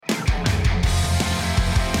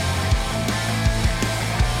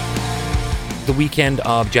the weekend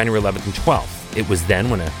of January 11th and 12th. It was then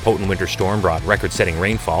when a potent winter storm brought record-setting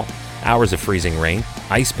rainfall, hours of freezing rain,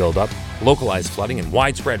 ice buildup, localized flooding, and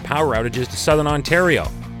widespread power outages to southern Ontario.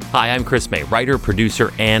 Hi, I'm Chris May, writer,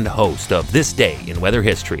 producer, and host of This Day in Weather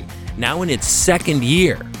History, now in its second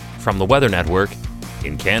year from the Weather Network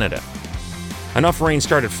in Canada. Enough rain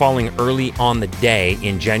started falling early on the day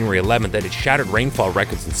in January 11th that it shattered rainfall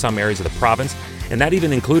records in some areas of the province, and that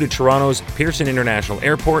even included Toronto's Pearson International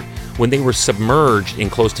Airport when they were submerged in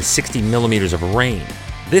close to 60 millimeters of rain.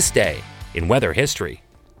 This day in weather history.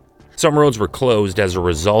 Some roads were closed as a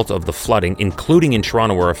result of the flooding, including in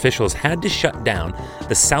Toronto, where officials had to shut down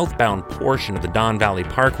the southbound portion of the Don Valley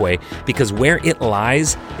Parkway because where it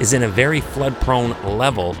lies is in a very flood-prone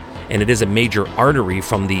level, and it is a major artery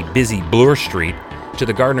from the busy Bloor Street to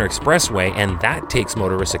the Gardiner Expressway, and that takes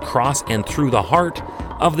motorists across and through the heart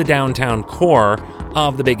of the downtown core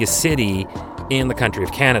of the biggest city in the country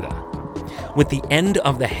of Canada. With the end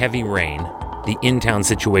of the heavy rain, the in-town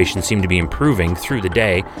situation seemed to be improving through the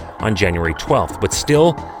day on January 12th, but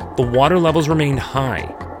still, the water levels remained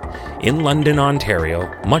high. In London, Ontario,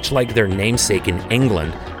 much like their namesake in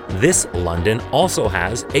England, this London also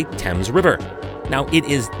has a Thames River. Now, it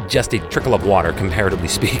is just a trickle of water, comparatively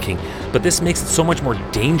speaking, but this makes it so much more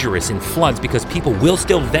dangerous in floods because people will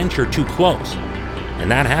still venture too close.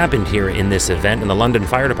 And that happened here in this event, and the London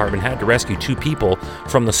Fire Department had to rescue 2 people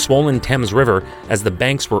from the swollen Thames River as the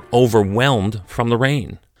banks were overwhelmed from the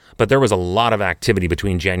rain. But there was a lot of activity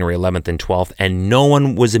between January 11th and 12th, and no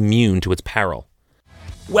one was immune to its peril.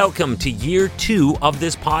 Welcome to year 2 of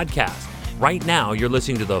this podcast. Right now, you're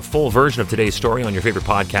listening to the full version of today's story on your favorite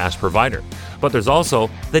podcast provider. But there's also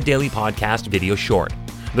the daily podcast video short.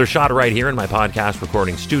 They're shot right here in my podcast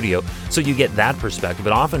recording studio, so you get that perspective,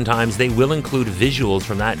 but oftentimes they will include visuals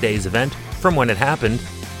from that day's event from when it happened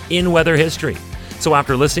in weather history. So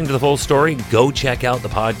after listening to the full story, go check out the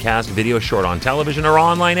podcast video short on television or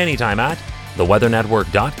online anytime at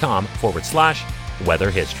theweathernetwork.com/weather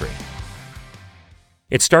history.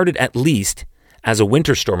 It started at least as a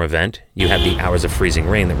winter storm event. You had the hours of freezing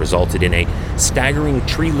rain that resulted in a staggering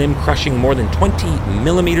tree limb crushing more than 20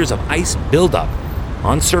 millimeters of ice buildup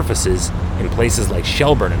on surfaces in places like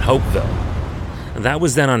Shelburne and Hopeville. That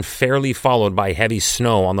was then unfairly followed by heavy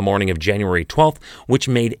snow on the morning of January 12th, which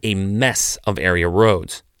made a mess of area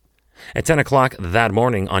roads. At 10 o'clock that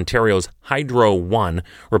morning, Ontario's Hydro One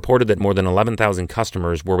reported that more than 11,000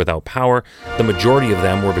 customers were without power. The majority of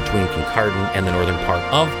them were between Kincardine and the northern part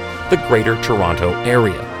of the Greater Toronto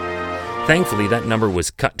Area. Thankfully, that number was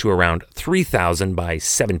cut to around 3,000 by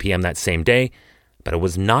 7 p.m. that same day, but it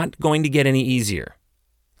was not going to get any easier.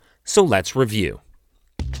 So let's review.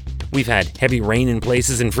 We've had heavy rain in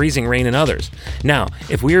places and freezing rain in others. Now,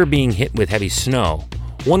 if we are being hit with heavy snow,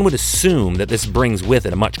 one would assume that this brings with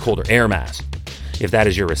it a much colder air mass. If that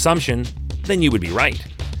is your assumption, then you would be right.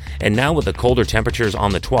 And now with the colder temperatures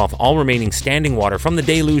on the 12th, all remaining standing water from the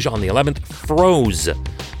deluge on the 11th froze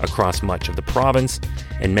across much of the province,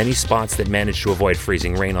 and many spots that managed to avoid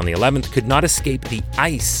freezing rain on the 11th could not escape the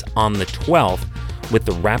ice on the 12th with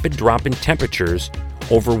the rapid drop in temperatures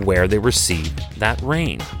over where they received that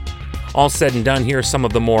rain. All said and done, here are some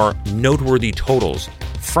of the more noteworthy totals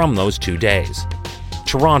from those 2 days.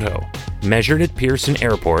 Toronto, measured at Pearson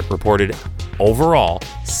Airport, reported overall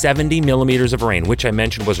 70 millimeters of rain, which I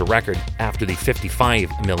mentioned was a record after the 55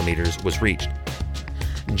 millimeters was reached.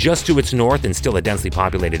 Just to its north, and still a densely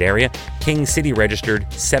populated area, King City registered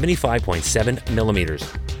 75.7 millimeters.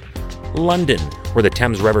 London, where the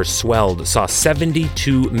Thames River swelled, saw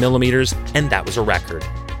 72 millimeters, and that was a record.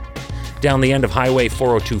 Down the end of Highway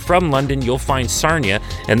 402 from London, you'll find Sarnia,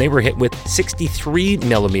 and they were hit with 63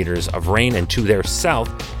 millimeters of rain, and to their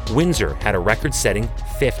south, Windsor had a record-setting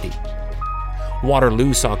 50.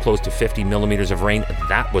 Waterloo saw close to 50 millimeters of rain.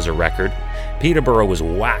 That was a record. Peterborough was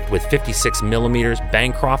whacked with 56 millimeters,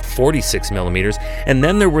 Bancroft 46 millimeters, and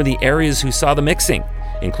then there were the areas who saw the mixing,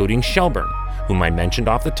 including Shelburne, whom I mentioned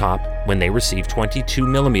off the top when they received 22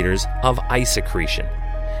 millimeters of ice accretion.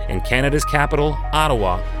 And Canada's capital,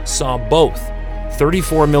 Ottawa, saw both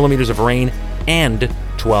 34 millimeters of rain and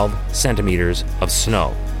 12 centimeters of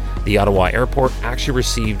snow. The Ottawa airport actually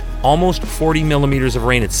received almost 40 millimeters of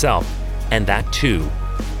rain itself, and that too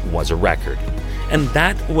was a record. And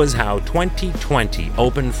that was how 2020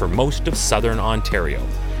 opened for most of southern Ontario,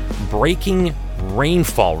 breaking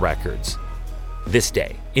rainfall records this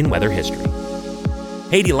day in weather history.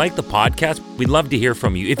 Hey, do you like the podcast? We'd love to hear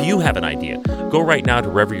from you. If you have an idea, go right now to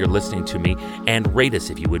wherever you're listening to me and rate us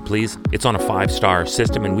if you would, please. It's on a 5-star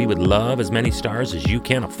system, and we would love as many stars as you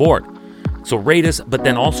can afford. So rate us, but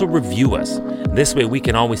then also review us. This way we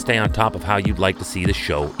can always stay on top of how you'd like to see the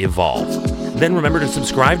show evolve. Then remember to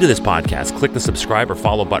subscribe to this podcast. Click the subscribe or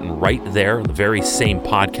follow button right there on the very same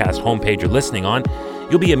podcast homepage you're listening on.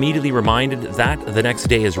 You'll be immediately reminded that the next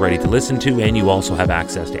day is ready to listen to, and you also have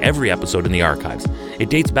access to every episode in the archives. It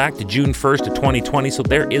dates back to June 1st of 2020, so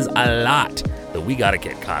there is a lot that we got to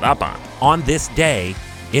get caught up on this day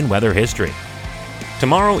in weather history.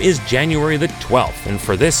 Tomorrow is January the 12th, and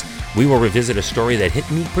for this, we will revisit a story that hit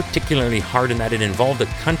me particularly hard in that it involved a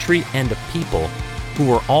country and a people who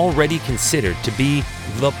were already considered to be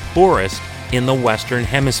the poorest in the Western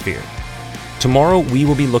Hemisphere. Tomorrow, we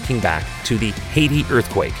will be looking back to the Haiti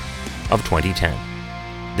earthquake of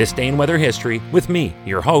 2010. This day in weather history with me,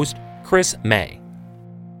 your host, Chris May.